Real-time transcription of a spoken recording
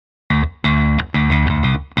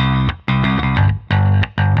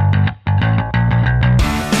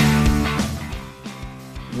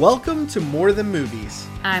Welcome to More Than Movies.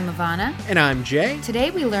 I'm Ivana. And I'm Jay. Today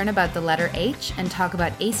we learn about the letter H and talk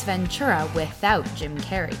about Ace Ventura without Jim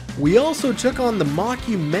Carrey. We also took on the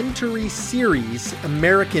mockumentary series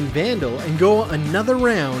American Vandal and go another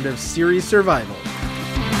round of series survival.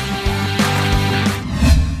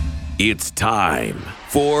 It's time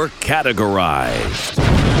for Categorized.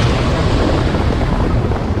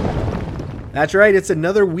 That's right, it's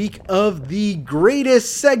another week of the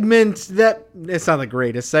greatest segment it's not the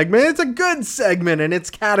greatest segment, it's a good segment, and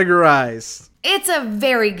it's Categorized. It's a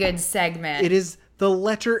very good segment. It is the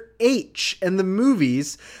letter H and the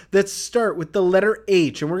movies that start with the letter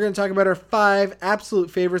H. And we're going to talk about our 5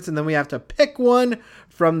 absolute favorites, and then we have to pick one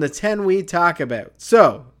from the 10 we talk about.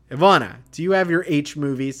 So, Ivana, do you have your H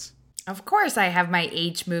movies? Of course I have my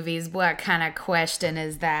H movies. What kind of question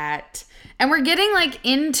is that? And we're getting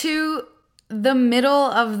into the middle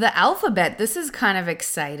of the alphabet. This is kind of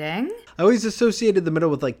exciting. I always associated the middle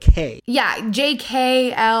with K. Yeah, J,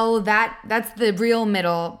 K, L, that's the real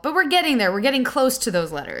middle. But we're getting there. We're getting close to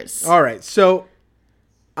those letters. All right, so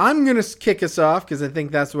I'm going to kick us off because I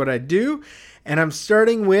think that's what I do. And I'm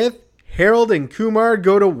starting with Harold and Kumar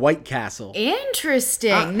Go to White Castle.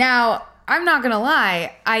 Interesting. Now, I'm not going to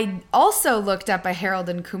lie. I also looked up a Harold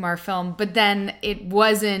and Kumar film, but then it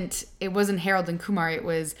wasn't Harold and Kumar. It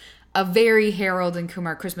was A Very Harold and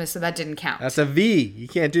Kumar Christmas, so that didn't count. That's a V. You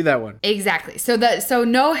can't do that one. Exactly. So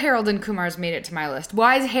no Harold and Kumars made it to my list.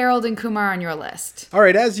 Why is Harold and Kumar on your list? All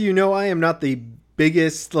right, as you know, I am not the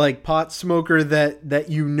biggest pot smoker that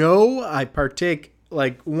you know. I partake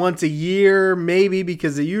once a year, maybe,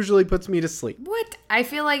 because it usually puts me to sleep. What? I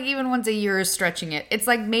feel like even once a year is stretching it. It's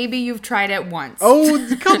like maybe you've tried it once. Oh,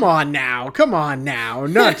 come on now.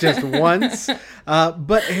 Not just once.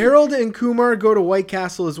 But Harold and Kumar Go to White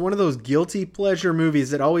Castle is one of those guilty pleasure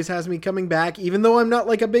movies that always has me coming back. Even though I'm not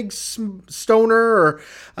a big stoner or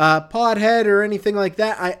pothead or anything like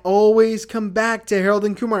that, I always come back to Harold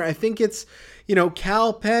and Kumar. I think it's,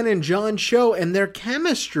 Kal Penn and John Cho and their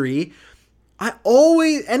chemistry.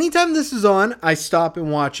 Anytime this is on, I stop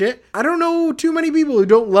and watch it. I don't know too many people who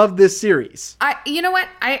don't love this series. You know what?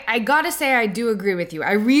 I gotta say I do agree with you.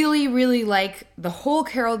 I really, really like the whole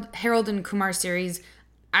Harold and Kumar series.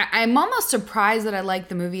 I'm almost surprised that I like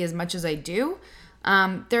the movie as much as I do.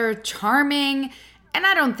 They're charming, and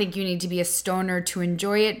I don't think you need to be a stoner to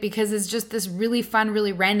enjoy it because it's just this really fun,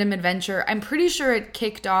 really random adventure. I'm pretty sure it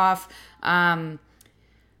kicked off...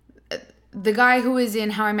 the guy who was in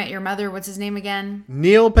How I Met Your Mother, what's his name again?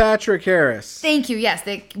 Neil Patrick Harris. Thank you. Yes,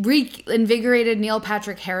 they reinvigorated Neil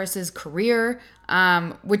Patrick Harris's career,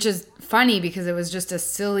 which is funny because it was just a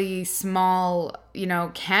silly, small,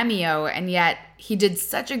 cameo, and yet he did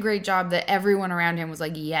such a great job that everyone around him was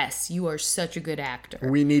like, yes, you are such a good actor.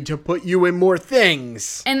 We need to put you in more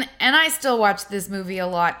things. And I still watch this movie a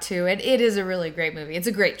lot too. It is a really great movie. It's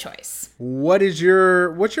a great choice. What's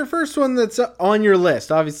your first one that's on your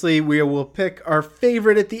list? Obviously, we will pick our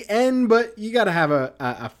favorite at the end, but you got to have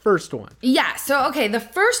a first one. Yeah. So, okay, the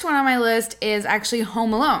first one on my list is actually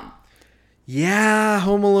Home Alone. Yeah,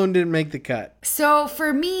 Home Alone didn't make the cut. So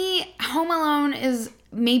for me, Home Alone is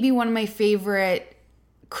maybe one of my favorite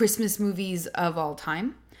Christmas movies of all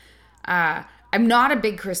time. I'm not a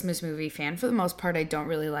big Christmas movie fan. For the most part, I don't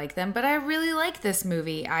really like them, but I really like this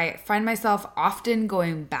movie. I find myself often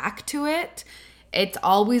going back to it. It's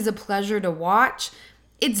always a pleasure to watch.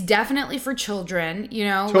 It's definitely for children,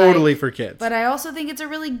 Totally for kids. But I also think it's a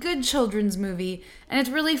really good children's movie, and it's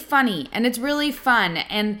really funny, and it's really fun.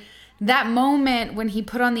 And that moment when he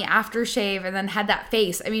put on the aftershave and then had that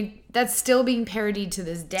face, that's still being parodied to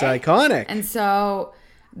this day. It's iconic. And so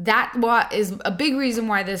that is a big reason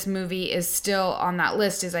why this movie is still on that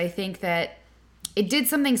list, is I think that it did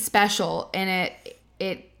something special, and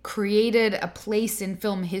it created a place in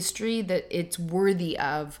film history that it's worthy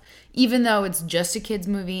of, even though it's just a kid's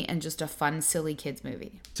movie and just a fun, silly kid's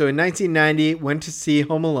movie. So in 1990, went to see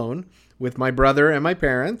Home Alone with my brother and my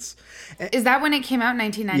parents. Is that when it came out,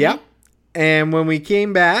 1990? Yep. And when we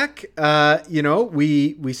came back,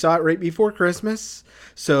 we saw it right before Christmas.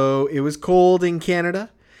 So it was cold in Canada.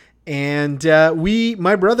 And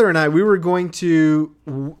my brother and I, we were going to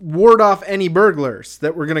ward off any burglars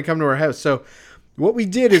that were going to come to our house. So what we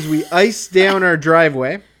did is we iced down our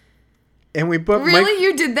driveway. And we put... Really?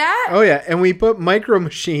 You did that? Oh, yeah. And we put micro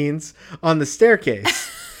machines on the staircase.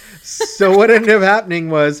 So what ended up happening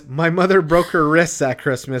was my mother broke her wrists at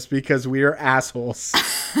Christmas because we are assholes.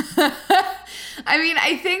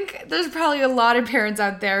 I think there's probably a lot of parents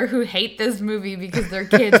out there who hate this movie because their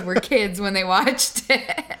kids were kids when they watched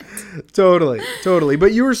it. Totally.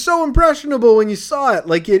 But you were so impressionable when you saw it.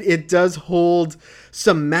 Like it does hold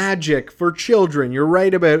some magic for children. You're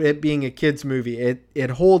right about it being a kid's movie. It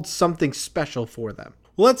holds something special for them.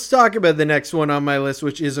 Let's talk about the next one on my list,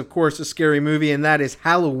 which is, of course, a scary movie, and that is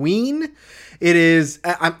Halloween. It is,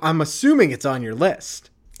 I'm assuming it's on your list.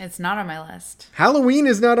 It's not on my list. Halloween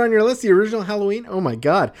is not on your list? The original Halloween? Oh my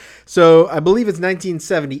God. So I believe it's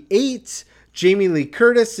 1978. Jamie Lee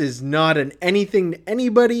Curtis is not an anything to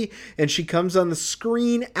anybody, and she comes on the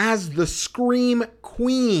screen as the Scream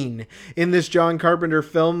Queen in this John Carpenter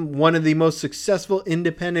film, one of the most successful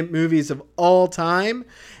independent movies of all time.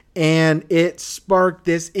 And it sparked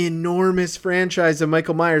this enormous franchise of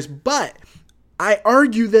Michael Myers. But I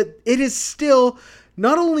argue that it is still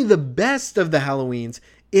not only the best of the Halloweens,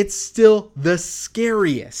 it's still the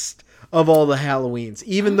scariest of all the Halloweens,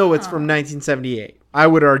 even though it's from 1978. I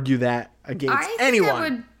would argue that against anyone. I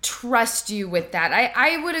would trust you with that.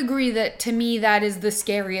 I would agree that, to me, that is the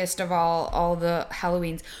scariest of all the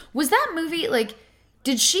Halloweens. Was that movie, like,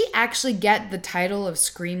 did she actually get the title of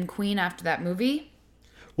Scream Queen after that movie?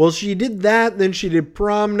 Well, she did that, then she did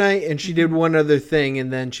Prom Night, and she did one other thing,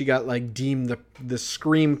 and then she got, like, deemed the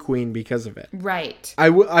Scream Queen because of it. Right. I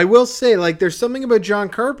will say, like, there's something about John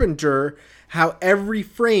Carpenter, how every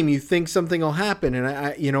frame you think something will happen, and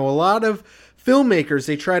a lot of filmmakers,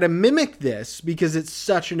 they try to mimic this because it's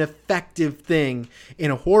such an effective thing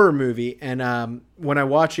in a horror movie. And when I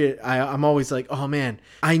watch it, I'm always like, oh man,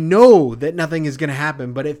 I know that nothing is going to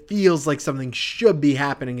happen, but it feels like something should be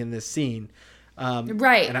happening in this scene.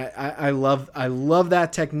 Right. And I love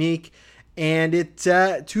that technique. And it,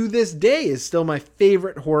 to this day, is still my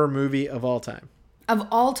favorite horror movie of all time. Of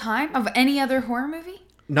all time? Of any other horror movie?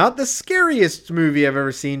 Not the scariest movie I've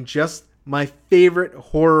ever seen, just my favorite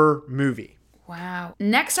horror movie. Wow.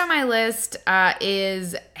 Next on my list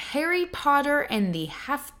is Harry Potter and the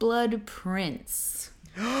Half-Blood Prince.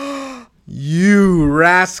 You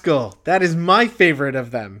rascal. That is my favorite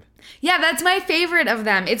of them. Yeah, that's my favorite of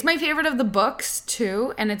them. It's my favorite of the books,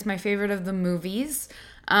 too, and it's my favorite of the movies.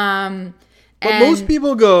 But most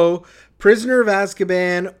people go Prisoner of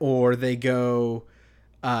Azkaban, or they go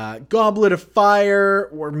Goblet of Fire,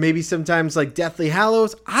 or maybe sometimes like Deathly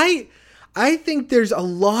Hallows. I think there's a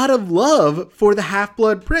lot of love for the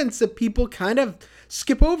Half-Blood Prince that people kind of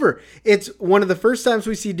skip over. It's one of the first times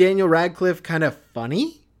we see Daniel Radcliffe kind of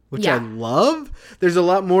funny, which I love. There's a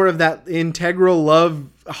lot more of that integral love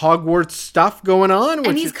Hogwarts stuff going on.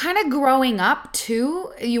 And he's kind of growing up,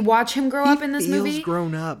 too. You watch him grow up in this movie. He's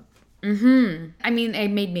grown up. Mm-hmm. I mean, it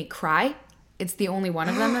made me cry. It's the only one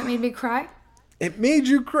of them that made me cry. It made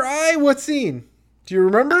you cry? What scene? Do you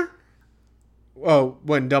remember? Oh,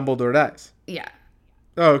 when Dumbledore dies. Yeah.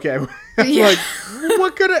 Oh, okay. Yeah. Like,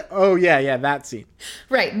 what could it? Oh, yeah, that scene.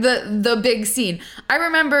 Right, the big scene. I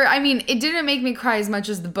remember, I mean, it didn't make me cry as much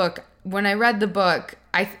as the book. When I read the book,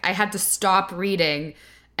 I had to stop reading,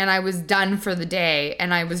 and I was done for the day,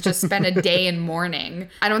 and I was just spent a day in mourning.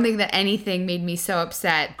 I don't think that anything made me so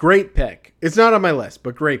upset. Great pick. It's not on my list,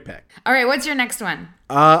 but great pick. All right, what's your next one?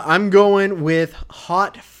 I'm going with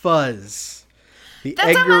Hot Fuzz. The That's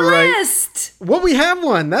Edgar on my Wright. list. Well, we have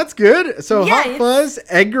one. That's good. So Yeah, Hot Fuzz,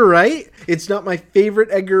 Edgar Wright. It's not my favorite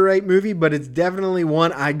Edgar Wright movie, but it's definitely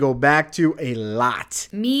one I go back to a lot.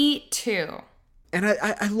 Me too. And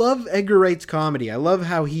I love Edgar Wright's comedy. I love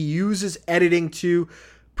how he uses editing to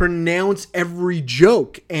pronounce every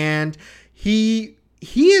joke. And he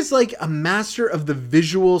is like a master of the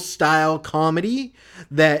visual style comedy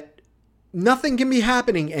that nothing can be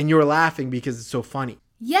happening and you're laughing because it's so funny.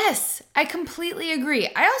 Yes, I completely agree.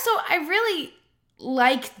 I really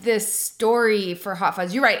like this story for Hot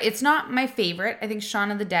Fuzz. You're right. It's not my favorite. I think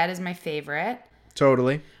Shaun of the Dead is my favorite.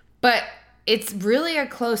 Totally. But it's really a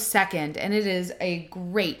close second, and it is a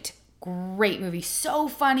great, great movie. So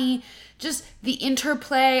funny. Just the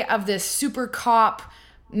interplay of this super cop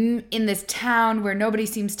in this town where nobody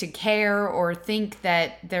seems to care or think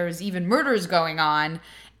that there's even murders going on,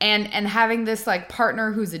 and having this like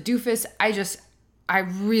partner who's a doofus. I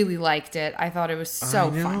really liked it. I thought it was so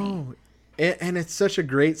funny. And it's such a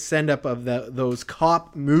great send-up of those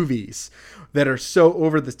cop movies that are so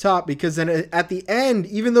over the top, because then at the end,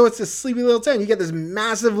 even though it's a sleepy little town, you get this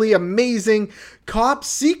massively amazing cop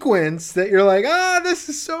sequence that you're like, this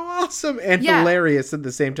is so awesome and hilarious at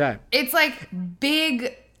the same time. It's like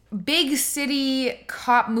big city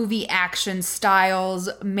cop movie action styles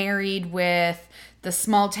married with the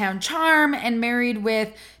small town charm and married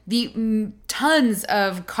with the tons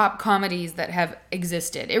of cop comedies that have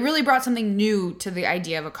existed. It really brought something new to the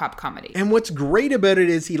idea of a cop comedy. And what's great about it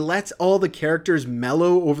is he lets all the characters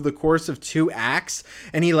mellow over the course of 2 acts,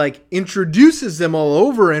 and he like introduces them all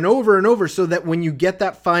over and over and over, so that when you get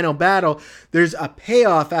that final battle, there's a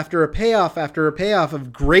payoff after a payoff after a payoff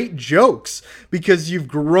of great jokes, because you've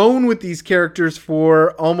grown with these characters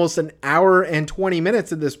for almost an hour and 20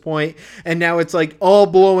 minutes at this point, and now it's like all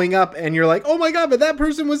blowing up, and you're like, oh my god, but that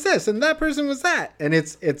person was this and that person was that. And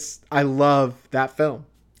it's I love that film.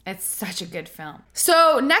 It's such a good film.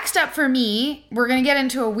 So next up for me, we're going to get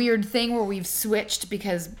into a weird thing where we've switched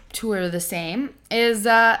because 2 are the same, is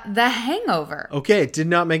The Hangover. Okay, it did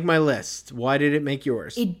not make my list. Why did it make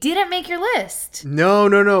yours? It didn't make your list. No.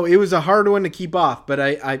 It was a hard one to keep off, but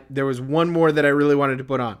I there was one more that I really wanted to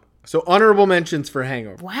put on. So honorable mentions for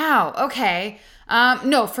Hangover. Wow, okay.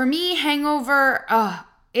 No, for me, Hangover,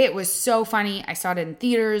 it was so funny. I saw it in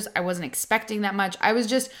theaters. I wasn't expecting that much. I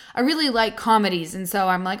really like comedies. And so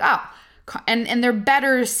I'm like, and they're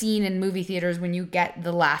better seen in movie theaters when you get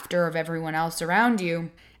the laughter of everyone else around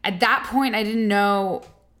you. At that point, I didn't know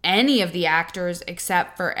any of the actors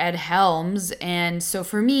except for Ed Helms. And so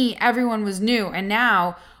for me, everyone was new. And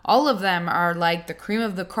now all of them are like the cream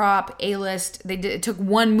of the crop, A-list. It took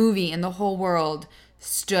one movie and the whole world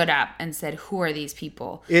stood up and said, who are these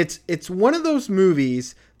people? It's one of those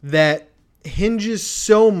movies that hinges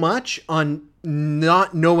so much on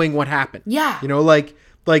not knowing what happened. Yeah. You know, like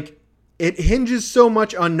it hinges so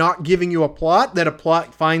much on not giving you a plot that a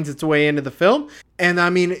plot finds its way into the film. And I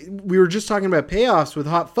mean, we were just talking about payoffs with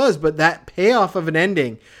Hot Fuzz, but that payoff of an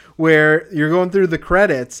ending where you're going through the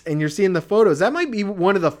credits and you're seeing the photos, that might be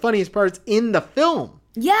one of the funniest parts in the film.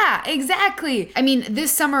 Yeah, exactly. I mean,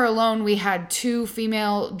 this summer alone, we had 2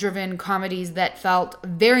 female-driven comedies that felt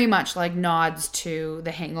very much like nods to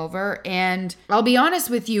The Hangover. And I'll be honest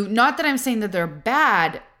with you, not that I'm saying that they're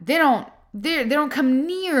bad, they don't come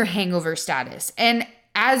near Hangover status. And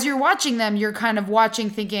as you're watching them, you're kind of watching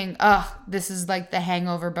thinking, this is like The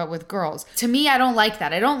Hangover, but with girls. To me, I don't like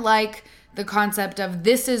that. I don't like the concept of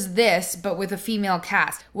this is this, but with a female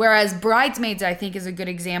cast. Whereas Bridesmaids, I think, is a good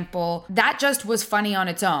example. That just was funny on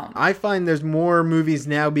its own. I find there's more movies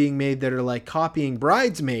now being made that are like copying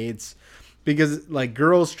Bridesmaids, because like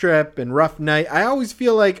Girls Trip and Rough Night, I always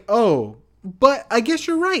feel like, but I guess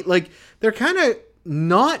you're right. Like they're kind of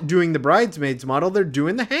not doing the Bridesmaids model, they're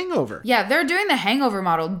doing The Hangover. Yeah, they're doing The Hangover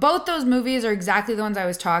model. Both those movies are exactly the ones I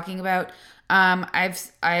was talking about.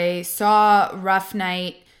 I saw Rough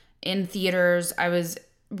Night in theaters. I was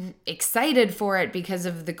excited for it because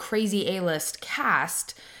of the crazy A-list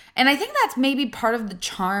cast. And I think that's maybe part of the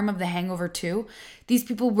charm of The Hangover 2. These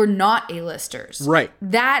people were not A-listers. Right.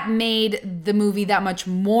 That made the movie that much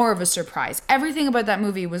more of a surprise. Everything about that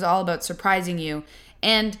movie was all about surprising you.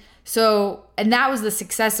 And that was the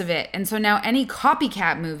success of it. And so now any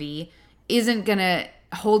copycat movie isn't going to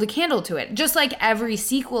hold a candle to it. Just like every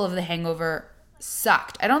sequel of The Hangover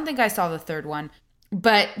sucked. I don't think I saw the third one.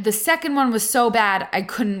 But the second one was so bad, I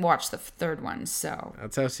couldn't watch the third one, so.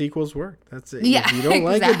 That's how sequels work. That's it. Yeah, if you don't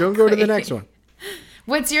like it, don't go to the next one.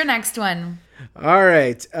 What's your next one? All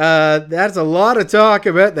right. That's a lot of talk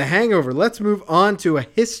about The Hangover. Let's move on to A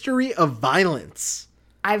History of Violence.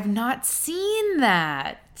 I've not seen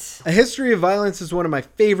that. A History of Violence is one of my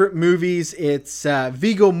favorite movies. It's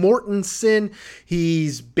Viggo Mortensen.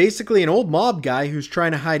 He's basically an old mob guy who's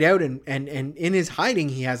trying to hide out, and in his hiding,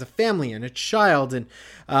 he has a family and a child, and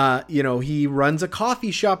he runs a coffee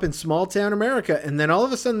shop in small town America, and then all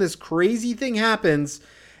of a sudden this crazy thing happens,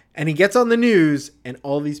 and he gets on the news, and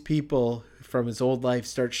all these people from his old life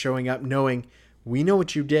start showing up knowing, we know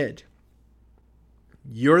what you did.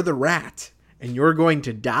 You're the rat, and you're going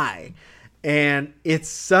to die. And it's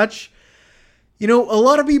such, a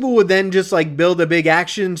lot of people would then just like build a big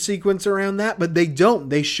action sequence around that, but they don't.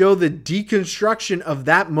 They show the deconstruction of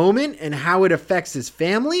that moment and how it affects his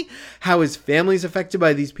family, how his family's affected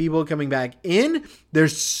by these people coming back in.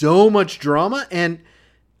 There's so much drama. And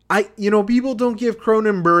people don't give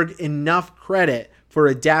Cronenberg enough credit for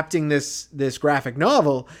adapting this graphic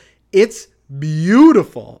novel. It's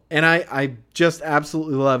beautiful. And I just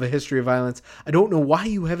absolutely love A History of Violence. I don't know why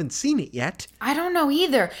you haven't seen it yet. I don't know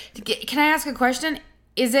either. Can I ask a question?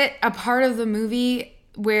 Is it a part of the movie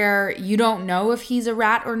where you don't know if he's a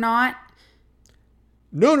rat or not?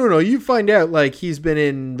 No. You find out like he's been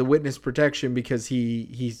in the witness protection because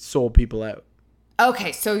he sold people out.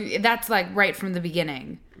 Okay, so that's like right from the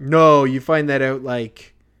beginning. No, you find that out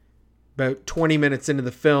like about 20 minutes into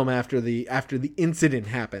the film after the incident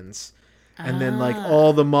happens. And then like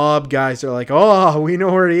all the mob guys are like, oh, we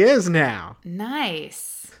know where he is now.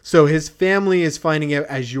 Nice. So his family is finding out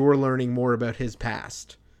as you're learning more about his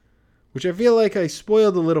past, which I feel like I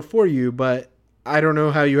spoiled a little for you, but I don't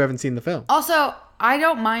know how you haven't seen the film. Also, I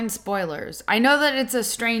don't mind spoilers. I know that it's a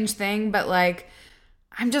strange thing, but like,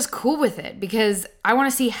 I'm just cool with it because I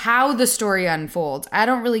want to see how the story unfolds. I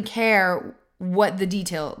don't really care what the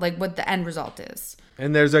detail, like what the end result is.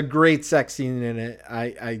 And there's a great sex scene in it.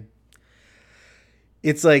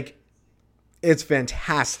 It's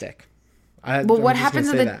fantastic. But what happens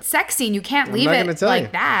in the sex scene? You can't leave it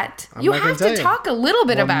like that. You have to talk a little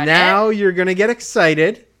bit about it. Now you're going to get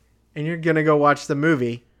excited and you're going to go watch the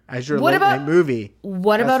movie as your late night movie.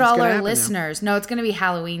 What about all our listeners? No, it's going to be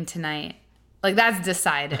Halloween tonight. Like, that's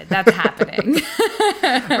decided. That's happening.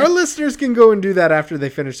 Our listeners can go and do that after they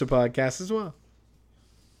finish the podcast as well.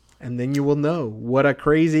 And then you will know what a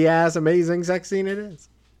crazy-ass, amazing sex scene it is.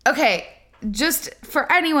 Okay, just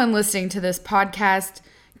for anyone listening to this podcast,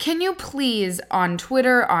 can you please, on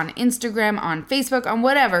Twitter, on Instagram, on Facebook, on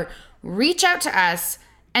whatever, reach out to us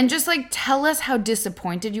and just, like, tell us how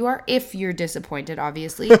disappointed you are, if you're disappointed,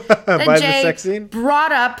 obviously, that By Jay the sex scene?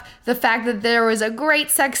 brought up the fact that there was a great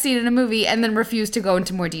sex scene in a movie and then refused to go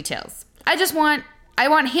into more details. I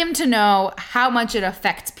want him to know how much it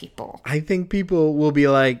affects people. I think people will be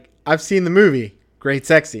like, I've seen the movie. Great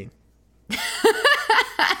sex scene.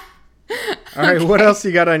 All right, what else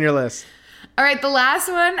you got on your list? All right, the last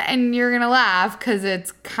one, and you're going to laugh because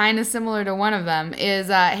it's kind of similar to one of them, is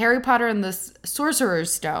Harry Potter and the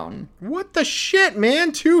Sorcerer's Stone. What the shit,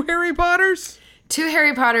 man? 2 Harry Potters? 2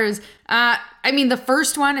 Harry Potters. I mean, the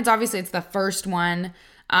first one, it's the first one.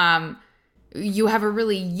 You have a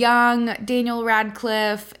really young Daniel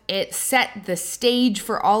Radcliffe. It set the stage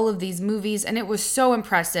for all of these movies, and it was so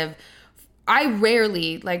impressive. I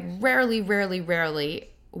rarely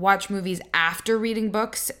watch movies after reading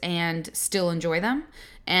books and still enjoy them.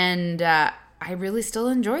 And I really still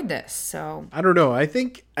enjoyed this. So I don't know. I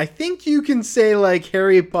think you can say like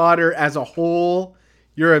Harry Potter as a whole,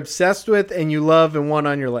 you're obsessed with and you love and want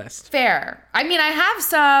on your list. Fair. I mean, I have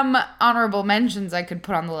some honorable mentions I could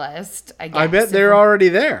put on the list, I guess. I bet they're already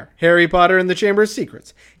there. Harry Potter and the Chamber of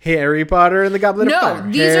Secrets. Harry Potter and the Goblet of Fire.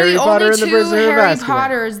 No, these Harry are the Potter only and the 2 Prisoner of Harry Azkaban.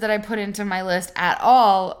 Potters that I put into my list at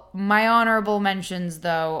all. My honorable mentions,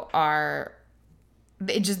 though, are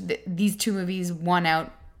these 2 movies won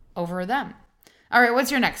out over them. All right,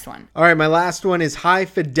 what's your next one? All right, my last one is High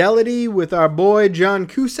Fidelity with our boy John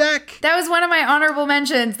Cusack. That was one of my honorable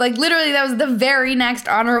mentions. Like, literally, that was the very next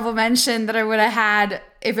honorable mention that I would have had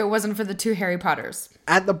if it wasn't for the 2 Harry Potters.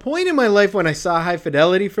 At the point in my life when I saw High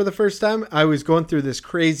Fidelity for the first time, I was going through this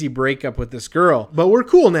crazy breakup with this girl. But we're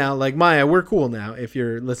cool now. Like, Maya, we're cool now if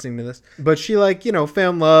you're listening to this. But she, like,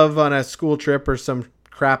 found love on a school trip or some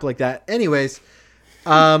crap like that. Anyways,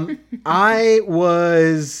 I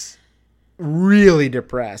was really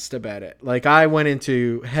depressed about it. Like, I went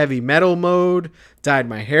into heavy metal mode, dyed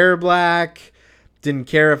my hair black, didn't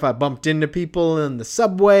care if I bumped into people in the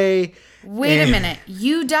subway. Wait a minute.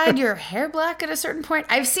 You dyed your hair black at a certain point?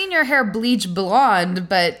 I've seen your hair bleach blonde,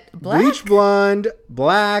 but black? Bleach blonde,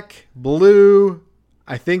 black, blue.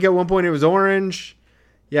 I think at one point it was orange.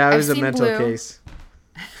 Yeah, it was a mental case.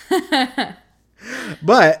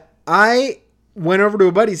 But I went over to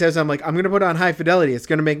a buddy's house. I'm like, I'm going to put on High Fidelity. It's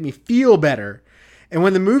going to make me feel better. And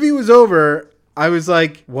when the movie was over, I was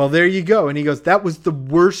like, well, there you go. And he goes, that was the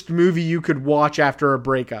worst movie you could watch after a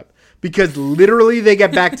breakup. Because literally they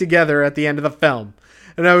get back together at the end of the film.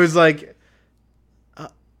 And I was like, oh,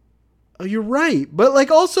 you're right. But like,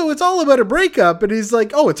 also, it's all about a breakup. And he's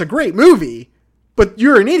like, oh, it's a great movie. But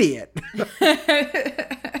you're an idiot.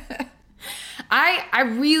 I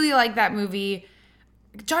really like that movie.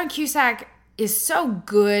 John Cusack is so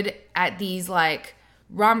good at these like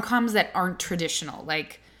rom-coms that aren't traditional.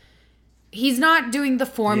 Like, he's not doing the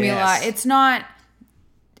formula. Yes. It's not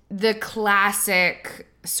the classic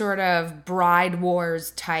sort of Bride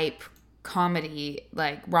Wars type comedy,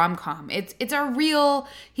 like rom-com. It's a real,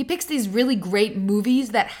 he picks these really great movies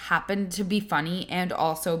that happen to be funny and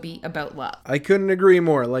also be about love. I couldn't agree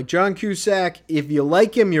more. Like, John Cusack, if you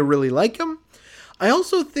like him, you really like him. I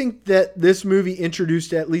also think that this movie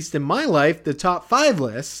introduced, at least in my life, the top 5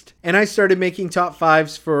 list. And I started making top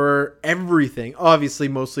 5s for everything. Obviously,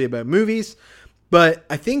 mostly about movies. But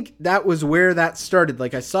I think that was where that started.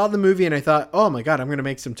 Like, I saw the movie and I thought, oh my God, I'm going to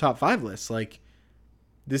make some top 5 lists. Like,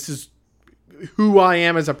 this is who I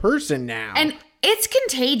am as a person now. And it's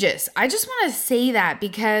contagious. I just want to say that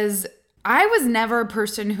because I was never a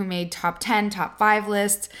person who made top 10, top 5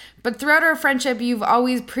 lists, but throughout our friendship, you've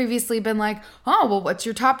always previously been like, oh, well, what's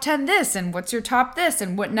your top 10 this? And what's your top this?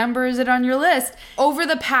 And what number is it on your list? Over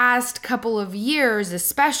the past couple of years,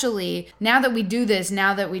 especially, now that we do this,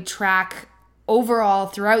 now that we track overall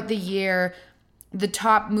throughout the year, the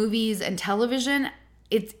top movies and television,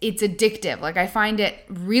 it's addictive. Like, I find it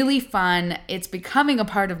really fun. It's becoming a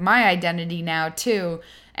part of my identity now, too.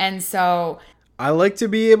 And so I like to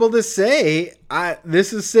be able to say,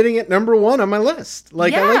 this is sitting at number 1 on my list.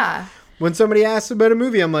 Like, yeah. I like when somebody asks about a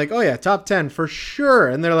movie, I'm like, oh yeah, top 10 for sure.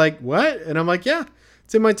 And they're like, what? And I'm like, yeah,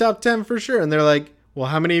 it's in my top 10 for sure. And they're like, well,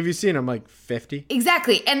 how many have you seen? I'm like, 50.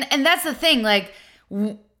 Exactly. And that's the thing. Like,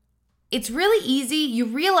 it's really easy. You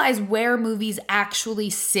realize where movies actually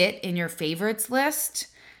sit in your favorites list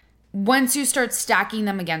once you start stacking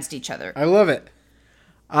them against each other. I love it.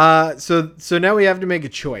 So now we have to make a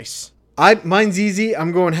choice. Mine's easy.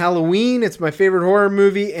 I'm going Halloween. It's my favorite horror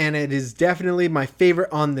movie, and it is definitely my favorite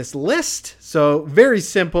on this list. So very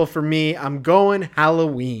simple for me. I'm going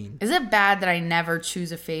Halloween. Is it bad that I never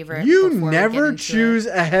choose a favorite? You never choose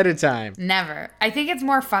ahead of time. Never. I think it's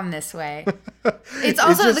more fun this way. It's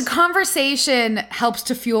also the conversation helps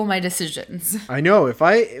to fuel my decisions. I know. If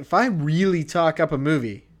I really talk up a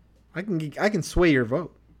movie, I can sway your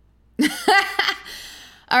vote.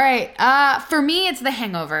 All right. For me, it's The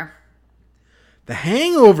Hangover. The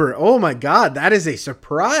Hangover. Oh my God, that is a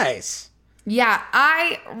surprise. Yeah,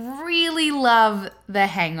 I really love The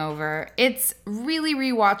Hangover. It's really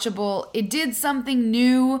rewatchable. It did something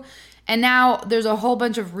new, and now there's a whole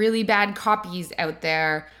bunch of really bad copies out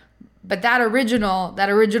there. But that original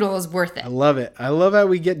is worth it. I love it. I love how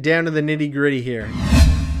we get down to the nitty-gritty here.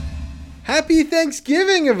 Happy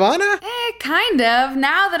Thanksgiving, Ivana. Kind of.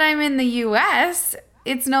 Now that I'm in the U.S.,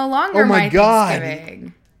 it's no longer my God.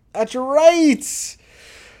 Thanksgiving. That's right.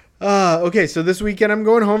 Okay, so this weekend I'm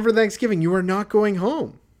going home for Thanksgiving. You are not going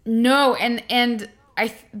home. No, and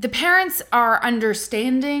the parents are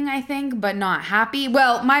understanding, I think, but not happy.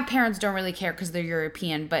 Well, my parents don't really care because they're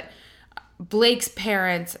European, but Blake's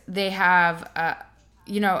parents, they have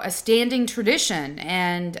a standing tradition,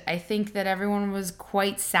 and I think that everyone was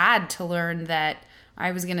quite sad to learn that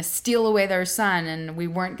I was going to steal away their son and we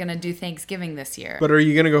weren't going to do Thanksgiving this year. But are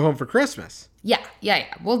you going to go home for Christmas? Yeah.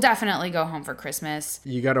 We'll definitely go home for Christmas.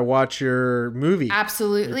 You got to watch your movie.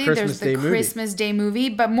 Absolutely. There's the Christmas Day movie.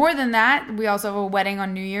 But more than that, we also have a wedding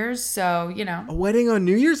on New Year's. So, A wedding on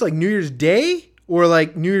New Year's? Like New Year's Day? Or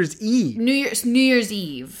like New Year's Eve? New Year's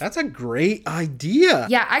Eve. That's a great idea.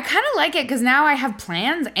 Yeah, I kind of like it because now I have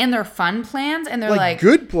plans and they're fun plans and they're like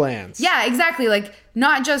good plans. Yeah, exactly. Like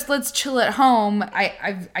not just let's chill at home.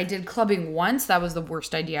 I did clubbing once. That was the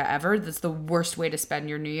worst idea ever. That's the worst way to spend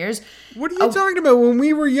your New Year's. What are you talking about? When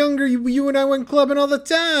we were younger, you and I went clubbing all the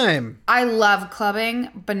time. I love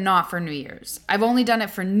clubbing, but not for New Year's. I've only done it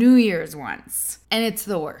for New Year's once. And it's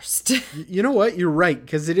the worst. You know what? You're right.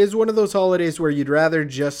 Because it is one of those holidays where you'd rather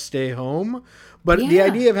just stay home. But the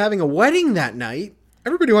idea of having a wedding that night,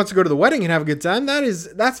 everybody wants to go to the wedding and have a good time.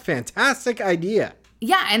 That's a fantastic idea.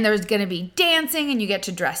 Yeah, and there's going to be dancing and you get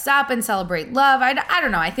to dress up and celebrate love. I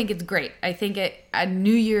don't know. I think it's great. I think a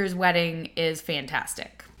New Year's wedding is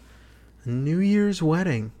fantastic. New Year's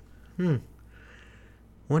wedding.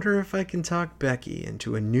 Wonder if I can talk Becky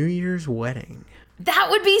into a New Year's wedding. That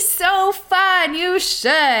would be so fun. You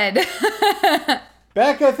should.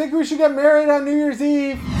 Beck, I think we should get married on New Year's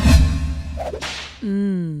Eve.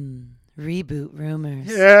 Reboot rumors.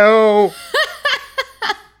 Ew.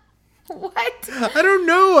 What? I don't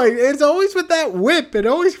know. It's always with that whip. It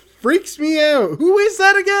always freaks me out. Who is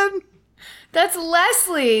that again? That's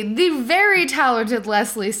Leslie, the very talented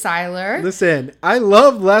Leslie Seiler. Listen, I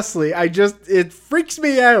love Leslie. It freaks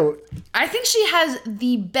me out. I think she has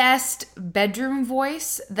the best bedroom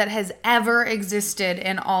voice that has ever existed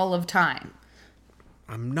in all of time.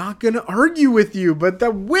 I'm not going to argue with you, but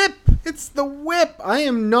the whip, it's the whip. I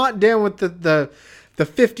am not down with the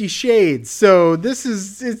 50 Shades. So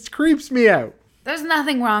it creeps me out. There's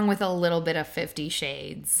nothing wrong with a little bit of 50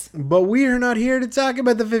 Shades. But we are not here to talk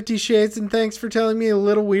about the 50 Shades, and thanks for telling me a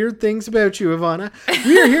little weird things about you, Ivana.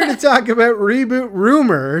 We are here to talk about reboot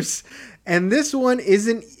rumors, and this one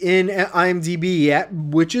isn't in IMDb yet,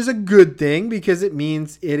 which is a good thing because it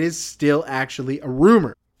means it is still actually a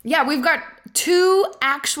rumor. Yeah, we've got 2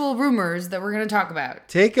 actual rumors that we're going to talk about.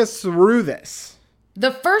 Take us through this.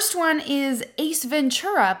 The first one is Ace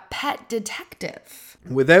Ventura, Pet Detective.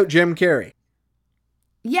 Without Jim Carrey.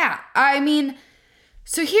 Yeah, I mean,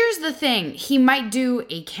 so here's the thing. He might do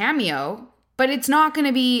a cameo, but it's not going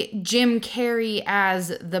to be Jim Carrey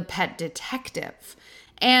as the pet detective.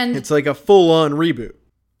 And it's like a full-on reboot.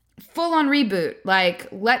 full on reboot. Like,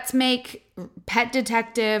 let's make Pet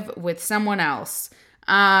Detective with someone else.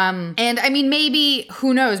 And I mean, maybe,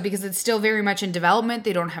 who knows, because it's still very much in development.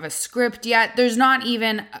 They don't have a script yet. There's not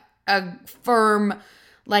even a firm,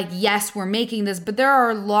 like, yes, we're making this, but there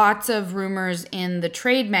are lots of rumors in the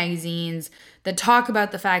trade magazines that talk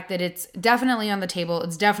about the fact that it's definitely on the table.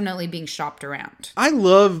 It's definitely being shopped around. I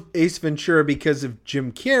love Ace Ventura because of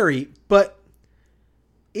Jim Carrey, but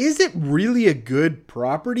is it really a good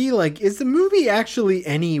property? Like, is the movie actually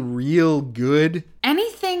any real good?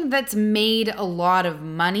 Anything that's made a lot of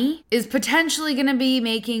money is potentially going to be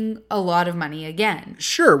making a lot of money again.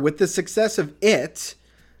 Sure, with the success of It,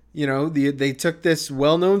 you know, they took this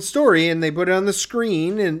well-known story and they put it on the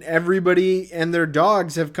screen and everybody and their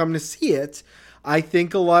dogs have come to see it. I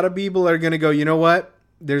think a lot of people are going to go, you know what?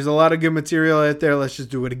 There's a lot of good material out there. Let's just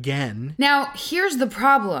do it again. Now, here's the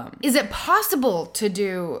problem. Is it possible to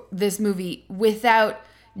do this movie without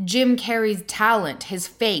Jim Carrey's talent, his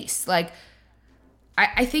face? Like,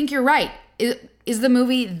 I think you're right. Is the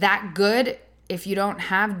movie that good if you don't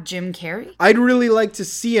have Jim Carrey? I'd really like to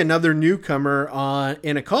see another newcomer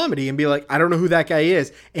in a comedy and be like, I don't know who that guy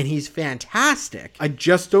is, and he's fantastic. I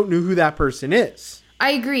just don't know who that person is.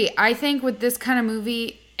 I agree. I think with this kind of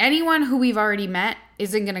movie, anyone who we've already met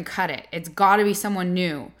isn't going to cut it. It's got to be someone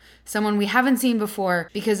new, someone we haven't seen before,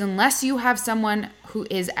 because unless you have someone who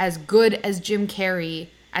is as good as Jim Carrey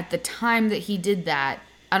at the time that he did that,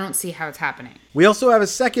 I don't see how it's happening. We also have a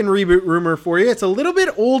second reboot rumor for you. It's a little bit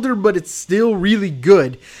older, but it's still really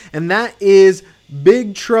good. And that is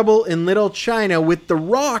Big Trouble in Little China, with The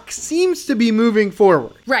Rock seems to be moving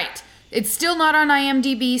forward. Right. It's still not on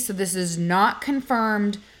IMDb, so this is not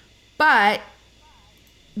confirmed. But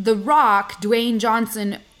The Rock, Dwayne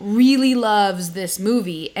Johnson, really loves this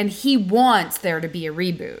movie, and he wants there to be a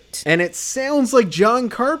reboot. And it sounds like John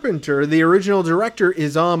Carpenter, the original director,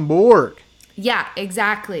 is on board. Yeah,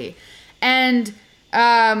 exactly. And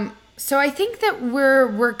so I think that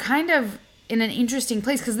we're kind of in an interesting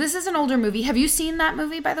place, because this is an older movie. Have you seen that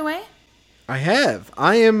movie, by the way? I have.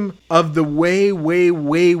 I am of the way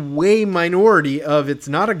minority of it's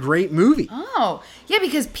not a great movie. Oh, yeah,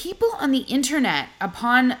 because people on the internet,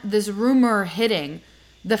 upon this rumor hitting,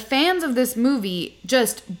 the fans of this movie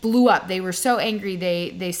just blew up. They were so angry.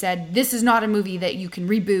 They said, this is not a movie that you can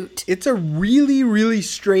reboot. It's a really, really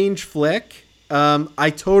strange flick.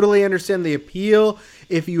 I totally understand the appeal.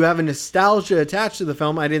 If you have a nostalgia attached to the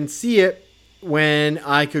film, I didn't see it when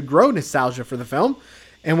I could grow nostalgia for the film.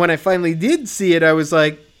 And when I finally did see it, I was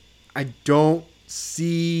like, I don't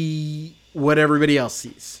see what everybody else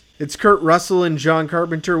sees. It's Kurt Russell and John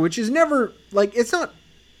Carpenter, which is never, like, it's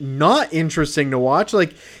not interesting to watch.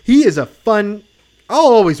 Like, he is a fun...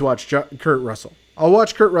 I'll always watch Kurt Russell. I'll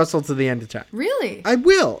watch Kurt Russell to the end of time. Really? I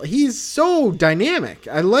will. He's so dynamic.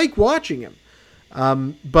 I like watching him.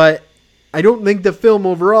 But I don't think the film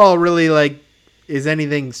overall really, like, is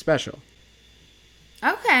anything special.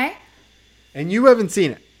 Okay. And you haven't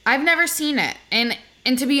seen it. I've never seen it. And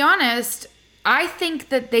to be honest, I think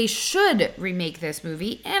that they should remake this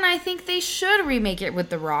movie, and I think they should remake it with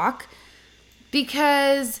The Rock,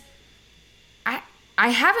 because I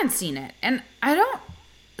haven't seen it. And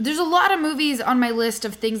there's a lot of movies on my list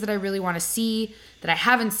of things that I really want to see that I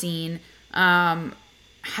haven't seen.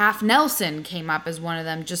 Half Nelson came up as one of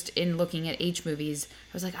them just in looking at H movies.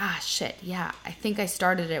 I was like, shit, yeah, I think I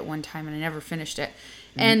started it one time and I never finished it.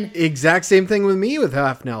 And exact same thing with me with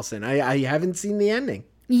Half Nelson. I haven't seen the ending.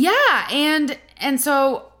 Yeah, and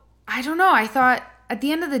so I don't know. I thought at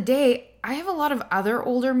the end of the day, I have a lot of other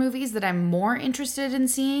older movies that I'm more interested in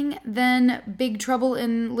seeing than Big Trouble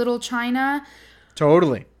in Little China.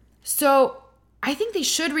 Totally. So I think they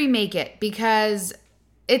should remake it, because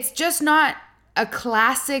it's just not a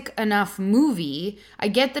classic enough movie. I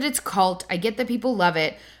get that it's cult. I get that people love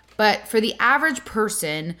it. But for the average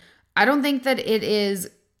person, I don't think that it's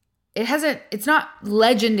not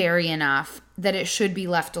legendary enough that it should be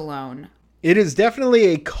left alone. It is definitely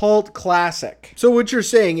a cult classic. So what you're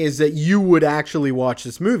saying is that you would actually watch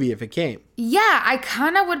this movie if it came? Yeah, I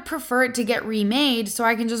kind of would prefer it to get remade so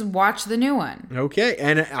I can just watch the new one. Okay,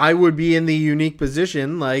 and I would be in the unique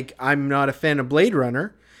position, like, I'm not a fan of Blade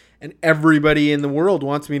Runner, and everybody in the world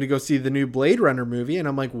wants me to go see the new Blade Runner movie, and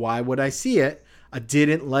I'm like, why would I see it? I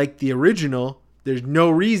didn't like the original. There's no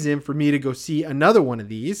reason for me to go see another one of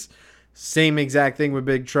these. Same exact thing with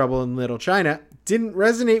Big Trouble in Little China. Didn't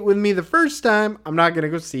resonate with me the first time. I'm not going to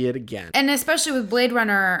go see it again. And especially with Blade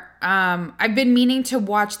Runner, I've been meaning to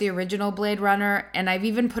watch the original Blade Runner, and I've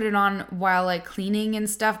even put it on while like cleaning and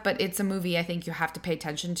stuff, but it's a movie I think you have to pay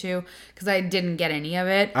attention to because I didn't get any of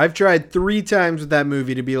it. I've tried 3 times with that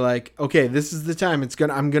movie to be like, okay, this is the time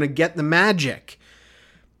I'm going to get the magic.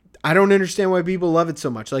 I don't understand why people love it so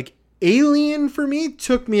much. Like Alien for me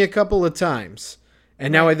took me a couple of times,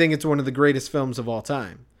 and now I think it's one of the greatest films of all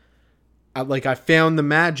time. I found the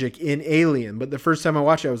magic in Alien, but the first time I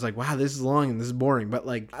watched it, I was like, wow, this is long and this is boring. But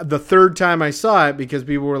like the third time I saw it, because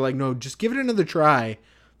people were like, no, just give it another try.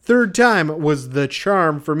 Third time was the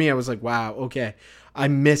charm for me. I was like, wow, okay, I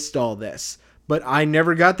missed all this. But I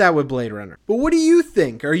never got that with Blade Runner. But what do you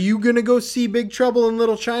think? Are you going to go see Big Trouble in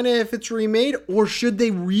Little China if it's remade? Or should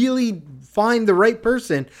they really find the right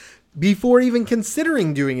person before even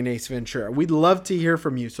considering doing an Ace Ventura? We'd love to hear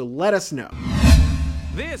from you, so let us know.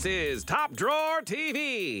 This is Top Drawer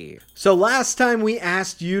TV. So last time we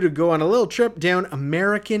asked you to go on a little trip down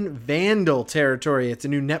American Vandal territory. It's a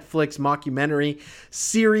new Netflix mockumentary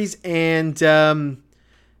series, and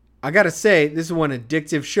I gotta say, this is one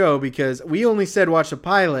addictive show because we only said watch the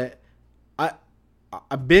pilot. I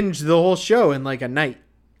binged the whole show in like a night.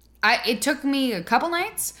 It took me a couple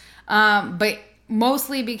nights, but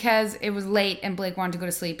mostly because it was late and Blake wanted to go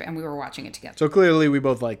to sleep and we were watching it together. So clearly we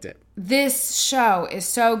both liked it. This show is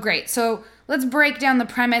so great. So let's break down the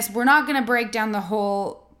premise. We're not going to break down the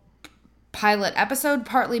whole pilot episode,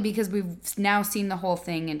 partly because we've now seen the whole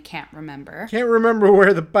thing and can't remember. Can't remember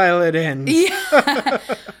where the pilot ends. Yeah.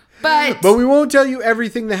 But we won't tell you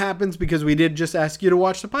everything that happens because we did just ask you to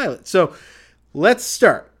watch the pilot. So let's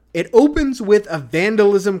start. It opens with a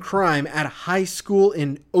vandalism crime at a high school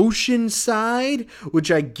in Oceanside,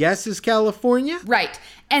 which I guess is California. Right.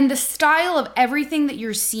 And the style of everything that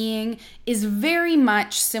you're seeing is very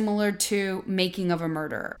much similar to Making of a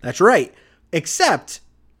Murderer. That's right. Except,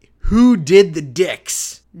 who did the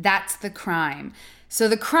dicks? That's the crime. So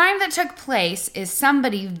the crime that took place is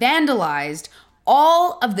somebody vandalized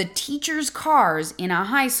all of the teachers' cars in a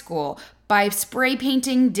high school by spray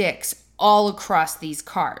painting dicks all across these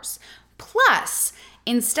cars. Plus,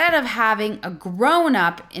 instead of having a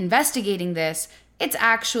grown-up investigating this, it's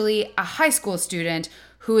actually a high school student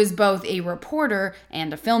who is both a reporter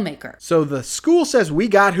and a filmmaker. So the school says we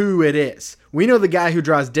got who it is. We know the guy who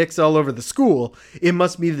draws dicks all over the school. It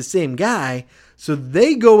must be the same guy. So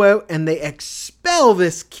they go out and they expel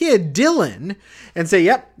this kid, Dylan, and say,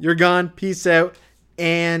 yep, you're gone. Peace out.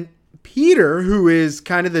 And Peter, who is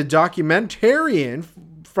kind of the documentarian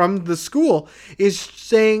from the school, is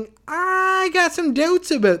saying, I got some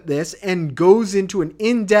doubts about this, and goes into an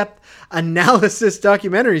in-depth analysis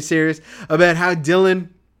documentary series about how Dylan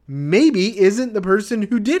maybe isn't the person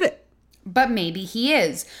who did it. But maybe he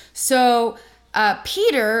is. So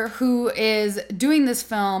Peter, who is doing this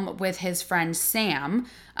film with his friend Sam,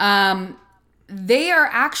 they are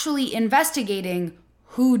actually investigating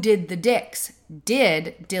who did the dicks.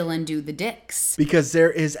 Did Dylan do the dicks? Because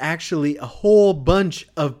there is actually a whole bunch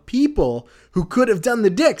of people who could have done the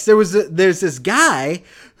dicks. There's this guy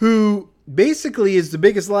who basically is the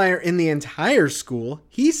biggest liar in the entire school.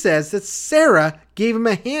 He says that Sarah gave him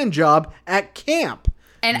a hand job at camp.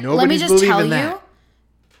 And Nobody's let me just tell that. you,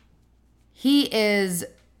 he is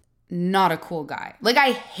not a cool guy. Like,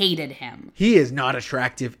 I hated him. He is not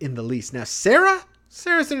attractive in the least. Now,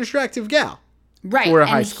 Sarah's an attractive gal. Right. For a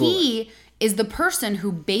high and schooler. he is the person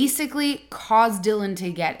who basically caused Dylan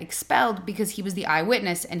to get expelled because he was the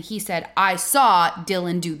eyewitness and he said, I saw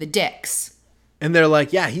Dylan do the dicks. And they're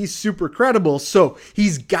like, yeah, he's super credible, so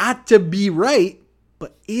he's got to be right.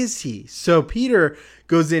 But is he? So Peter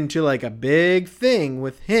goes into like a big thing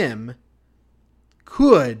with him.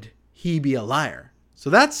 Could he be a liar? So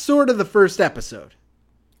that's sort of the first episode.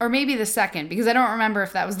 Or maybe the second, because I don't remember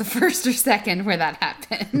if that was the first or second where that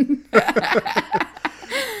happened.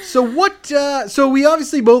 So we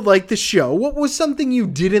obviously both like the show. What was something you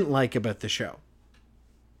didn't like about the show?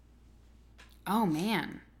 Oh,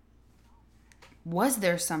 man. Was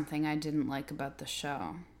there something I didn't like about the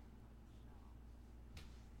show?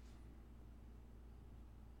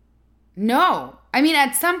 No. I mean,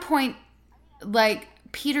 at some point, like,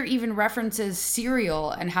 Peter even references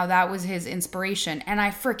Serial and how that was his inspiration. And I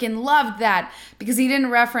freaking loved that because he didn't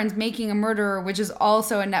reference Making a Murderer, which is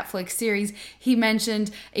also a Netflix series. He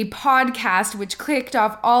mentioned a podcast, which clicked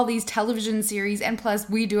off all these television series. And plus,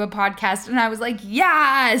 we do a podcast. And I was like,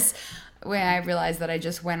 yes! When I realized that I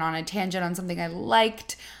just went on a tangent on something I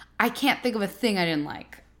liked, I can't think of a thing I didn't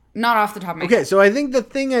like. Not off the top of my head. Okay, so I think the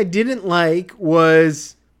thing I didn't like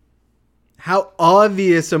was how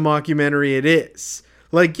obvious a mockumentary it is.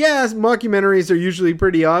 Like, yes, mockumentaries are usually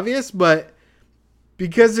pretty obvious, but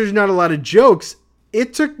because there's not a lot of jokes,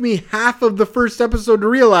 it took me half of the first episode to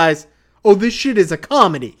realize, oh, this shit is a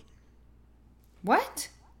comedy. What?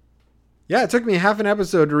 Yeah, it took me half an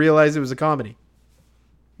episode to realize it was a comedy.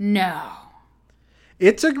 No.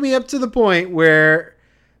 It took me up to the point where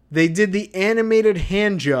they did the animated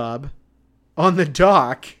hand job on the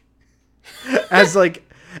dock as like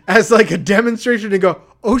a demonstration to go,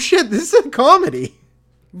 oh shit, this is a comedy.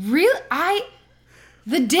 Really?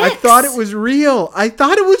 The dicks. I thought it was real.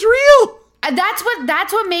 That's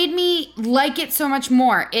what made me like it so much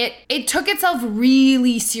more. It took itself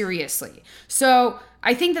really seriously. So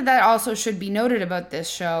I think that also should be noted about this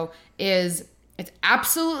show is it's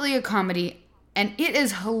absolutely a comedy and it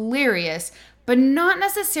is hilarious, but not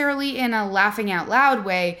necessarily in a laughing out loud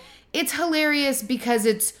way. It's hilarious because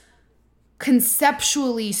it's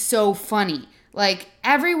conceptually so funny. Like,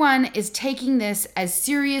 everyone is taking this as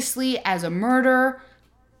seriously as a murder,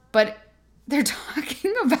 but they're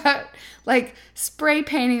talking about, like, spray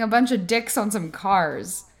painting a bunch of dicks on some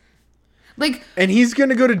cars. Like, and he's going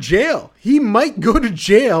to go to jail. He might go to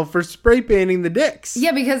jail for spray painting the dicks.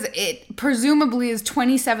 Yeah, because it presumably is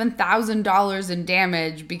 $27,000 in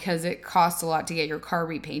damage because it costs a lot to get your car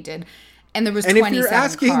repainted. And there was 27 if you're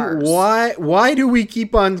asking cars. why do we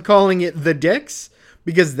keep on calling it the dicks?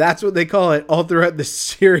 Because that's what they call it all throughout the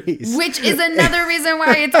series. Which is another reason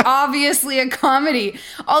why it's obviously a comedy.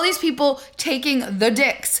 All these people taking the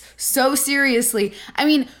dicks so seriously. I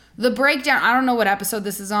mean, the breakdown, I don't know what episode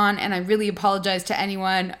this is on, and I really apologize to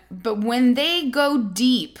anyone, but when they go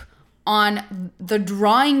deep on the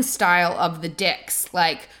drawing style of the dicks,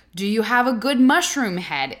 like, do you have a good mushroom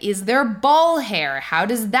head? Is there ball hair? How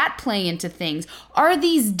does that play into things? Are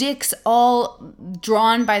these dicks all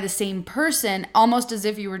drawn by the same person, almost as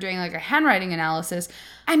if you were doing like a handwriting analysis?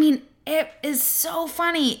 I mean, it is so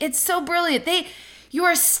funny. It's so brilliant. You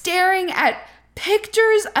are staring at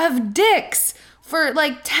pictures of dicks for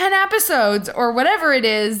like 10 episodes or whatever it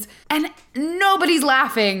is, and nobody's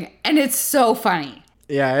laughing, and it's so funny.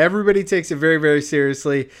 Yeah, everybody takes it very, very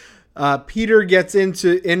seriously. Peter gets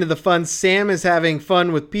into the fun. Sam is having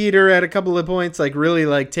fun with Peter at a couple of points, like really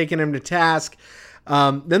like taking him to task.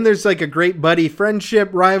 Then there's like a great buddy friendship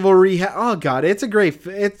rivalry. Oh God, it's a great,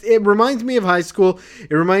 it reminds me of high school.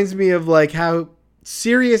 It reminds me of like how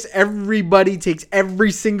serious everybody takes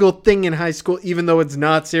every single thing in high school, even though it's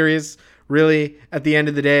not serious. Really, at the end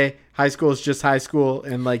of the day, high school is just high school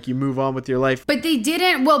and like you move on with your life. But they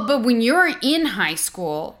didn't, but when you're in high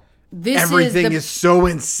school, everything is so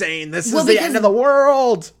insane. This is the end of the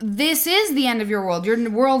world. This is the end of your world. Your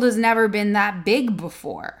world has never been that big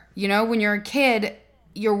before. You know, when you're a kid,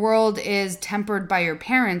 your world is tempered by your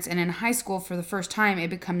parents. And in high school, for the first time, it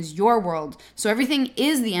becomes your world. So everything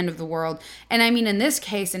is the end of the world. And I mean, in this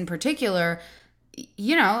case in particular,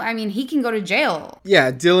 you know, I mean, he can go to jail.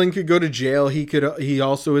 Yeah, Dylan could go to jail. He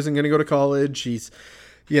also isn't going to go to college. He's,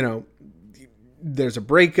 you know, there's a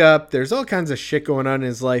breakup. There's all kinds of shit going on in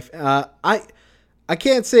his life. I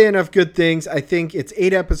can't say enough good things. I think it's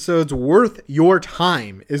 8 episodes worth your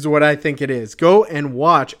time is what I think it is. Go and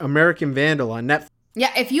watch American Vandal on Netflix.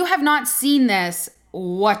 Yeah, if you have not seen this,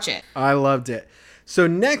 watch it. I loved it. So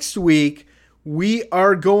next week, we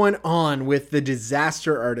are going on with The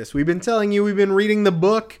Disaster Artist. We've been telling you we've been reading the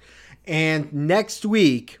book. And next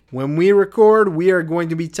week, when we record, we are going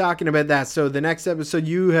to be talking about that. So the next episode,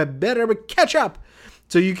 you have better catch up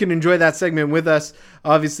so you can enjoy that segment with us.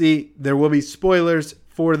 Obviously, there will be spoilers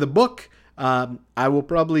for the book. I will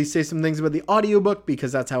probably say some things about the audiobook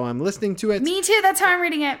because that's how I'm listening to it. Me too. That's how I'm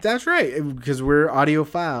reading it. That's right. Because we're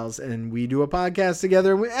audiophiles and we do a podcast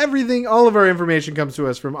together. And everything, all of our information comes to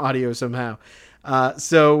us from audio somehow.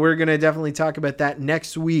 So we're going to definitely talk about that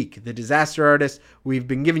next week. The Disaster Artist. We've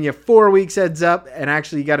been giving you 4 weeks heads up and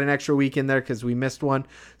actually got an extra week in there because we missed one.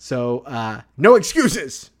 So no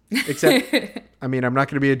excuses. Except, I mean, I'm not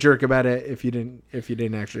going to be a jerk about it if you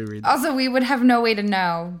didn't actually read that. Also, we would have no way to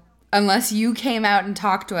know unless you came out and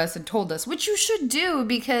talked to us and told us, which you should do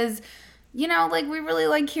because, you know, like we really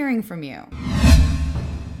like hearing from you.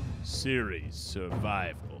 Series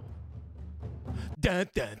survival. Dun,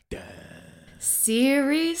 dun, dun.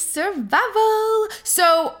 Series survival.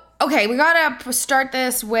 So, okay, we gotta start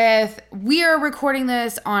this with, we are recording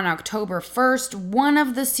this on October 1st. One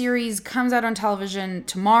of the series comes out on television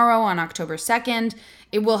tomorrow on October 2nd.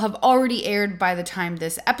 It will have already aired by the time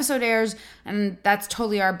this episode airs, and that's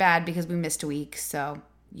totally our bad because we missed a week, so,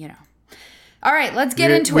 you know. All right, let's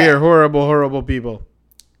get into it. We are horrible, horrible people.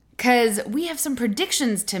 Because we have some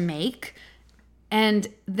predictions to make. And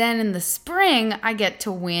then in the spring, I get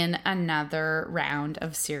to win another round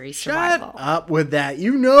of series survival. Shut up with that.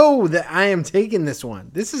 You know that I am taking this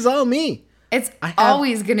one. This is all me. It's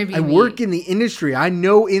always going to be I me. work in the industry. I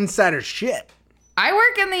know insider shit. I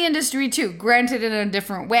work in the industry too, granted in a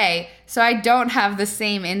different way. So I don't have the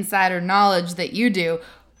same insider knowledge that you do.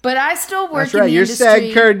 But I still work That's right. in the Your industry.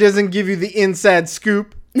 SAG card doesn't give you the inside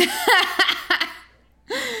scoop.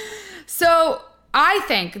 So I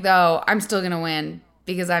think, though, I'm still going to win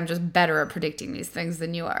because I'm just better at predicting these things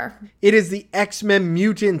than you are. It is the X-Men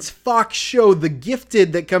Mutants Fox show, The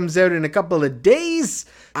Gifted, that comes out in a couple of days.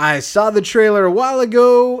 I saw the trailer a while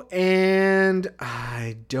ago, and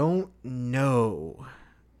I don't know.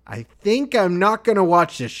 I think I'm not going to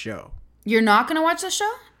watch this show. You're not going to watch the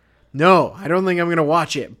show? No, I don't think I'm going to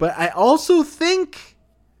watch it. But I also think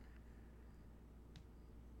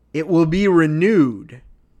it will be renewed.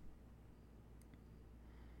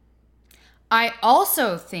 I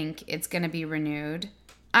also think it's going to be renewed.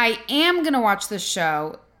 I am going to watch the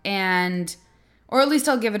show, or at least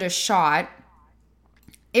I'll give it a shot.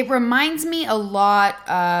 It reminds me a lot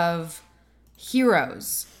of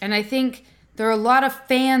Heroes. And I think there are a lot of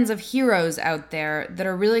fans of Heroes out there that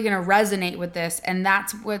are really going to resonate with this. And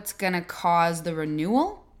that's what's going to cause the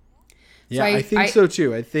renewal. Yeah, I think so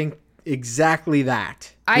too. I think exactly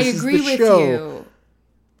that. I This is agree the with show you.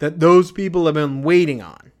 that those people have been waiting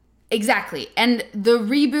on. Exactly. And the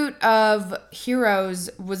reboot of Heroes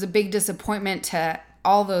was a big disappointment to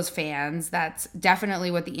all those fans. That's definitely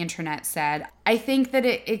what the internet said. I think that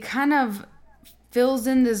it kind of fills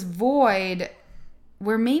in this void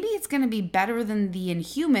where maybe it's going to be better than the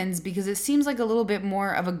Inhumans because it seems like a little bit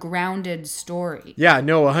more of a grounded story. Yeah,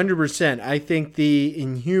 no, 100%. I think the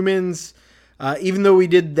Inhumans, even though we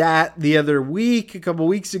did that the other week, a couple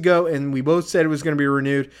weeks ago, and we both said it was going to be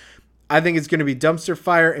renewed, I think it's going to be dumpster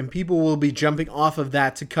fire, and people will be jumping off of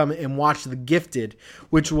that to come and watch The Gifted,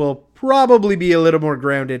 which will probably be a little more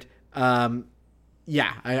grounded. Yeah,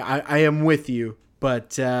 I am with you, but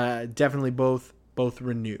definitely both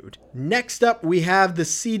renewed. Next up, we have the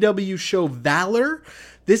CW show Valor.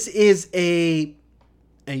 This is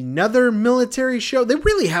another military show. They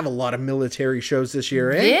really have a lot of military shows this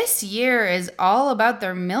year, eh? This year is all about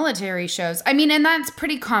their military shows. I mean, and that's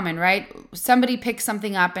pretty common, right? Somebody picks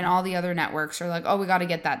something up and all the other networks are like, oh, we got to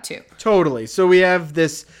get that too. Totally. So we have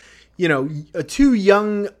this, two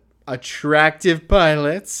young, attractive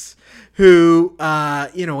pilots who,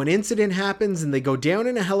 an incident happens and they go down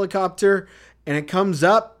in a helicopter and it comes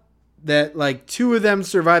up that like two of them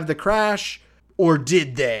survived the crash, or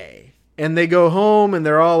did they? And they go home and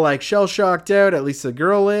they're all like shell-shocked out, at least the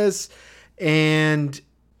girl is. And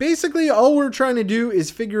basically all we're trying to do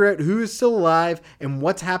is figure out who is still alive and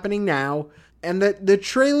what's happening now. And that the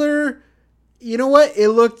trailer, you know what? It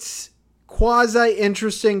looked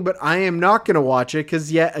quasi-interesting, but I am not going to watch it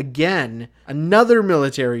because yet again, another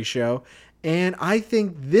military show. And I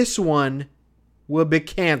think this one will be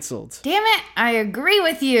canceled. Damn it, I agree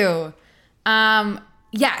with you.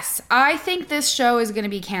 Yes, I think this show is going to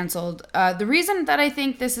be canceled. The reason that I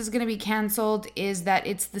think this is going to be canceled is that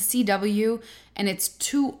it's the CW and it's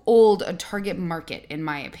too old a target market, in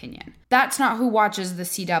my opinion. That's not who watches the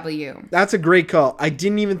CW. That's a great call. I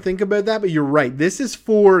didn't even think about that, but you're right. This is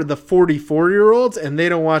for the 44-year-olds and they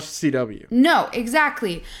don't watch CW. No,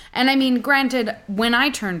 exactly. And I mean, granted, when I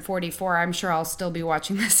turn 44, I'm sure I'll still be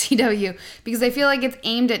watching the CW because I feel like it's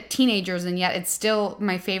aimed at teenagers and yet it's still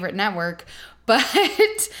my favorite network. But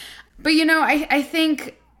I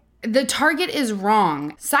think the target is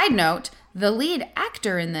wrong. Side note, the lead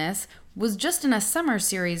actor in this was just in a summer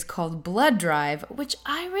series called Blood Drive, which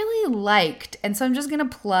I really liked. And so I'm just going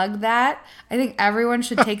to plug that. I think everyone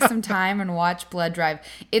should take some time and watch Blood Drive.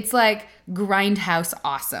 It's like Grindhouse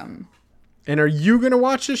awesome. And are you going to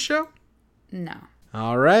watch this show? No.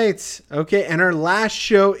 All right. Okay, and our last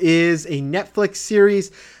show is a Netflix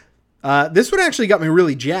series. This one actually got me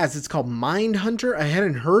really jazzed. It's called Mindhunter. I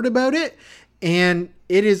hadn't heard about it. And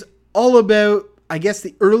it is all about, I guess,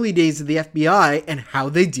 the early days of the FBI and how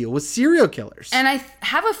they deal with serial killers. And I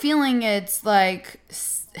have a feeling it's like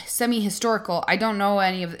semi-historical. I don't know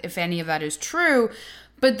if any of that is true.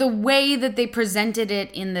 But the way that they presented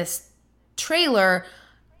it in this trailer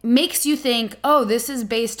makes you think, oh, this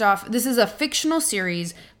is a fictional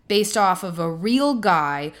series based off of a real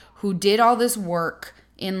guy who did all this work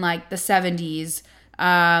in like the 70s,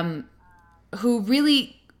 who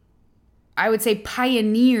really, I would say,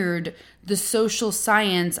 pioneered the social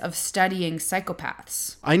science of studying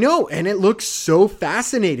psychopaths. I know, and it looks so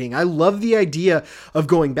fascinating. I love the idea of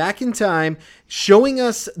going back in time, showing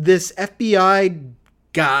us this FBI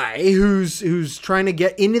guy who's trying to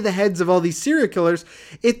get into the heads of all these serial killers,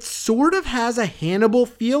 it sort of has a Hannibal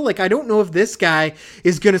feel. Like, I don't know if this guy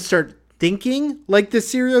is going to start thinking like the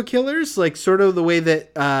serial killers, like sort of the way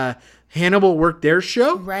that Hannibal worked their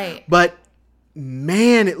show. Right. But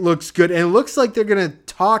man, it looks good. And it looks like they're going to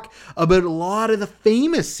talk about a lot of the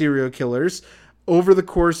famous serial killers over the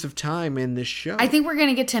course of time in this show. I think we're going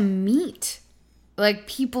to get to meet like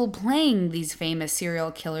people playing these famous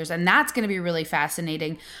serial killers, and that's going to be really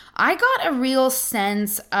fascinating. I got a real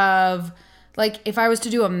sense of like if I was to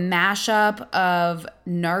do a mashup of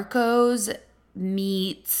Narcos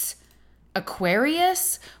meets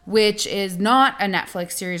Aquarius, which is not a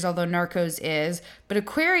Netflix series, although Narcos is, but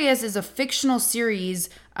Aquarius is a fictional series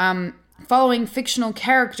following fictional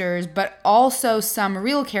characters, but also some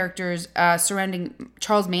real characters surrounding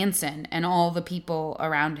Charles Manson and all the people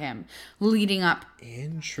around him leading up.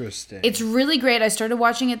 Interesting. It's really great. I started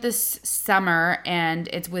watching it this summer, and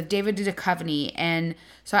it's with David Duchovny, and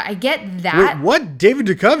so I get that. Wait, what? David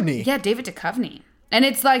Duchovny? Yeah, David Duchovny. And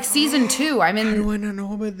it's like season 2. I'm in. How do I not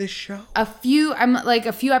know about this show? I'm like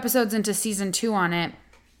a few episodes into season 2 on it.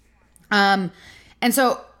 And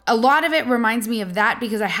so a lot of it reminds me of that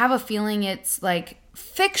because I have a feeling it's like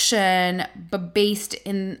fiction, but based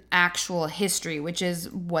in actual history, which is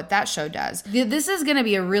what that show does. This is going to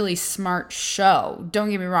be a really smart show. Don't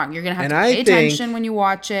get me wrong. You're going to have to pay attention when you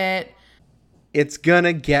watch it. It's going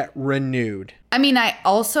to get renewed. I mean, I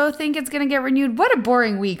also think it's going to get renewed. What a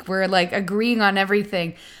boring week. We're like agreeing on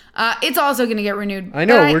everything. It's also going to get renewed. I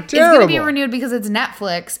know, we're terrible. It's going to be renewed because it's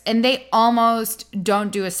Netflix, and they almost don't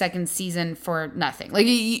do a second season for nothing. Like,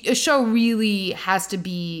 a show really has to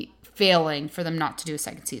be failing for them not to do a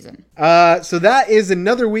second season. So that is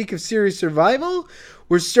another week of series survival.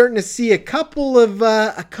 We're starting to see a couple of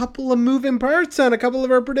moving parts on a couple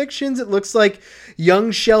of our predictions. It looks like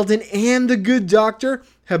Young Sheldon and The Good Doctor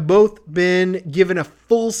have both been given a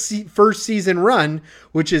full first season run,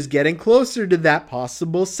 which is getting closer to that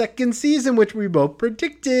possible second season, which we both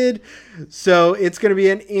predicted. So it's going to be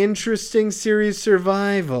an interesting series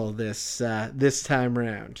survival this time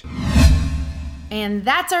around. And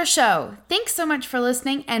that's our show. Thanks so much for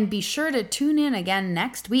listening, and be sure to tune in again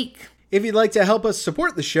next week. If you'd like to help us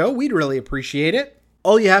support the show, we'd really appreciate it.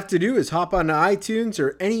 All you have to do is hop on iTunes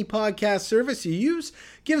or any podcast service you use,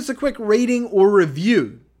 give us a quick rating or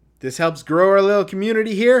review. This helps grow our little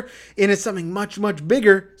community here into something much, much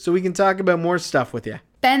bigger so we can talk about more stuff with you.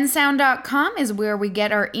 bensound.com is where we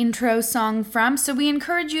get our intro song from, so we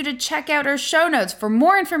encourage you to check out our show notes for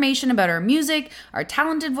more information about our music, our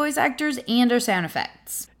talented voice actors, and our sound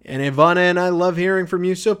effects. And Ivana and I love hearing from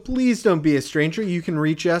you, so please don't be a stranger. You can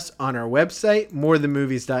reach us on our website,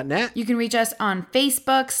 morethanmovies.net. You can reach us on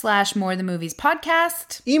Facebook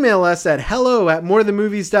 /morethanmoviespodcast. Email us at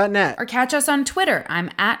hello@morethanmovies.net. Or catch us on Twitter. I'm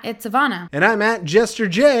 @It's Ivana. And I'm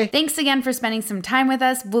 @JesterJ. Thanks again for spending some time with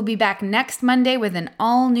us. We'll be back next Monday with an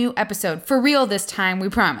all-new episode. For real this time, we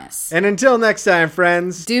promise. And until next time,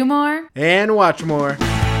 friends. Do more. And watch more.